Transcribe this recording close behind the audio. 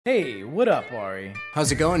Hey, what up, Ari?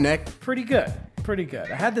 How's it going, Nick? Pretty good. Pretty good.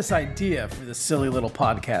 I had this idea for this silly little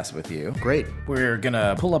podcast with you. Great. We're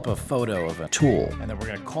gonna pull up a photo of a tool, and then we're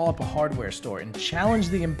gonna call up a hardware store and challenge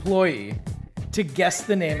the employee to guess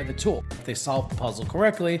the name of the tool. If they solve the puzzle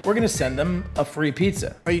correctly, we're gonna send them a free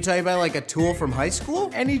pizza. Are you talking about like a tool from high school?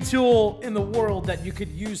 Any tool in the world that you could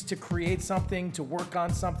use to create something, to work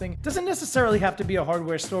on something. Doesn't necessarily have to be a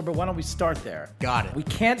hardware store, but why don't we start there? Got it. We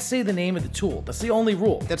can't say the name of the tool. That's the only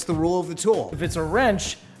rule. That's the rule of the tool. If it's a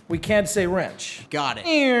wrench, we can't say wrench. Got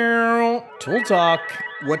it. Tool talk.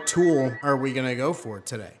 What tool are we gonna go for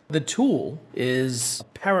today? The tool is a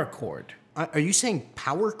paracord. Are you saying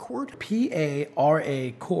power cord?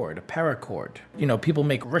 P-A-R-A cord, a paracord. You know, people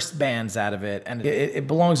make wristbands out of it, and it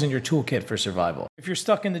belongs in your toolkit for survival. If you're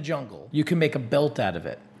stuck in the jungle, you can make a belt out of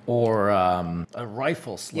it, or a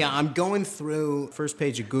rifle sling. Yeah, I'm going through first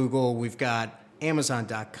page of Google. We've got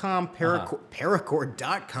Amazon.com,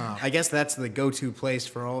 Paracord.com. I guess that's the go-to place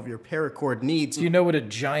for all of your paracord needs. Do you know what a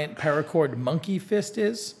giant paracord monkey fist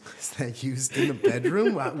is? Is that used in the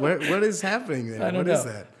bedroom? what is happening there? I don't know. What is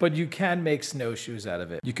that? But you can make snowshoes out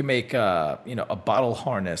of it. You can make, a bottle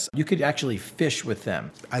harness. You could actually fish with them.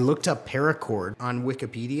 I looked up paracord on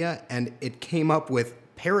Wikipedia, and it came up with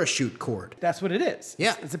parachute cord. That's what it is.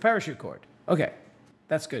 Yeah. It's a parachute cord. Okay,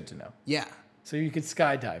 that's good to know. Yeah. So you could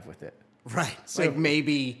skydive with it. Right. So like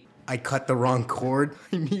maybe I cut the wrong cord.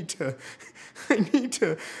 I need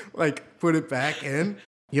to like put it back in.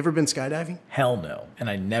 You ever been skydiving? Hell no.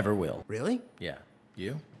 And I never will. Really? Yeah.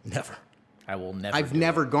 You? Never. I will never. I've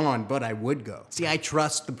never gone, but I would go. See, I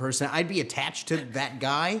trust the person. I'd be attached to that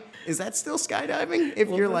guy. Is that still skydiving? If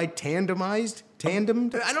you're like tandemed?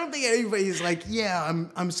 I don't think anybody's like, yeah,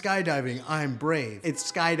 I'm skydiving. I'm brave.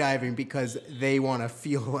 It's skydiving because they want to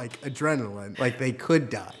feel like adrenaline, like they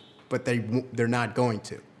could die. But they're not going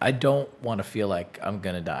to. I don't want to feel like I'm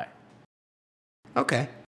going to die. Okay.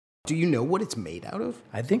 Do you know what it's made out of?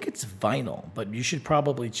 I think it's vinyl, but you should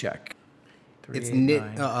probably check. It's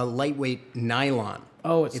knit, lightweight nylon.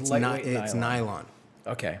 Oh, it's lightweight nylon. It's nylon.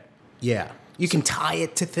 Okay. Yeah. You can tie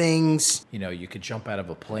it to things. You know, you could jump out of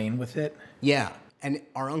a plane with it. Yeah. And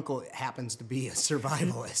our uncle happens to be a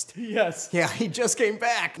survivalist. Yes. Yeah, he just came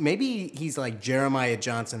back. Maybe he's like Jeremiah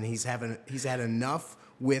Johnson. He's had enough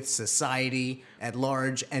with society at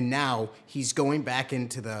large, and now he's going back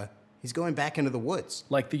into the woods.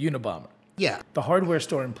 Like the Unabomber. Yeah. The hardware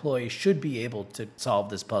store employee should be able to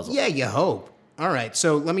solve this puzzle. Yeah, you hope. All right,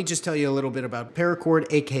 so let me just tell you a little bit about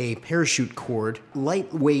paracord, aka parachute cord.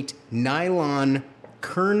 Lightweight nylon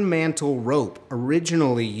kern mantle rope,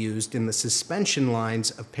 originally used in the suspension lines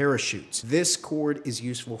of parachutes. This cord is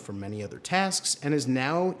useful for many other tasks and is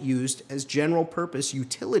now used as general purpose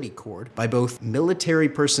utility cord by both military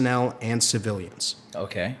personnel and civilians.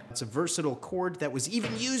 Okay. It's a versatile cord that was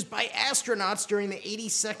even used by astronauts during the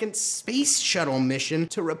 82nd Space Shuttle mission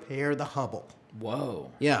to repair the Hubble.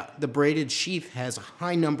 Whoa. Yeah, the braided sheath has a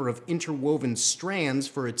high number of interwoven strands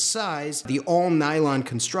for its size. The all-nylon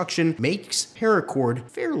construction makes paracord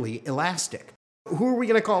fairly elastic. Who are we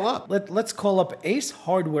going to call up? Let's call up Ace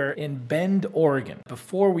Hardware in Bend, Oregon.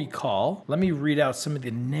 Before we call, let me read out some of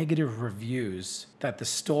the negative reviews that the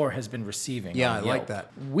store has been receiving. Yeah, I Yelp. like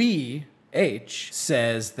that. H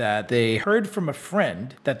says that they heard from a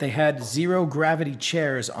friend that they had zero-gravity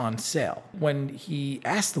chairs on sale. When he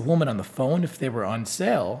asked the woman on the phone if they were on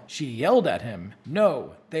sale, she yelled at him,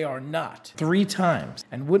 "No, they are not," 3 times,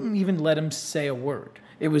 and wouldn't even let him say a word.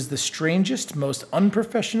 It was the strangest, most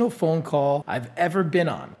unprofessional phone call I've ever been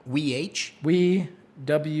on. H?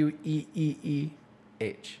 W-E-E-E-H.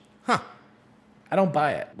 Huh. I don't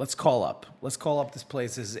buy it. Let's call up. Let's call up this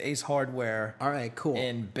place. This is Ace Hardware. All right, cool.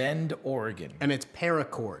 In Bend, Oregon. And it's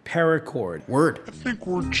paracord. Paracord. Word. I think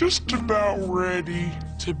we're just about ready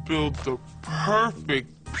to build the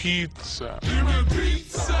perfect pizza. Give me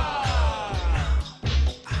pizza!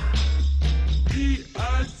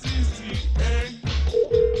 P-I-C-C-A.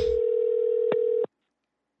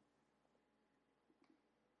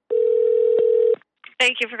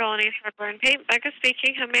 Thank you for calling Ace Hardware and Paint. Becca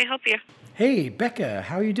speaking. How may I help you? Hey, Becca,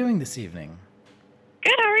 how are you doing this evening?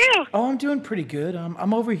 Good. How are you? Oh, I'm doing pretty good.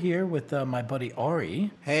 I'm over here with my buddy Ari.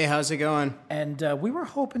 Hey, how's it going? And we were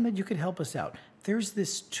hoping that you could help us out. There's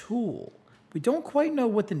this tool. We don't quite know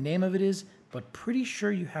what the name of it is, but pretty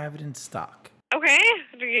sure you have it in stock. Okay.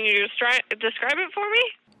 Can you describe it for me?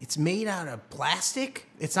 It's made out of plastic.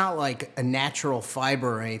 It's not like a natural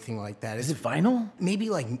fiber or anything like that. Is it vinyl? Maybe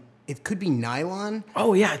like it could be nylon.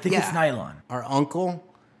 Oh yeah, I think it's nylon. Our uncle,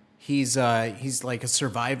 he's like a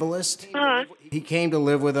survivalist. He came to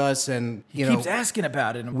live with us, and He keeps asking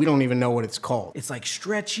about it. we don't even know what it's called. It's like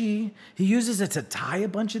stretchy. He uses it to tie a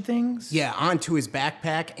bunch of things. Yeah, onto his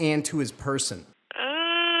backpack and to his person.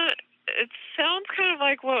 It sounds kind of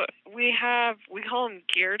like what we have. We call them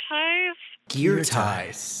gear ties. Gear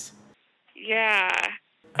ties. Yeah.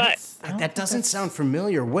 But That doesn't sound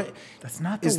familiar. What? That's not the Is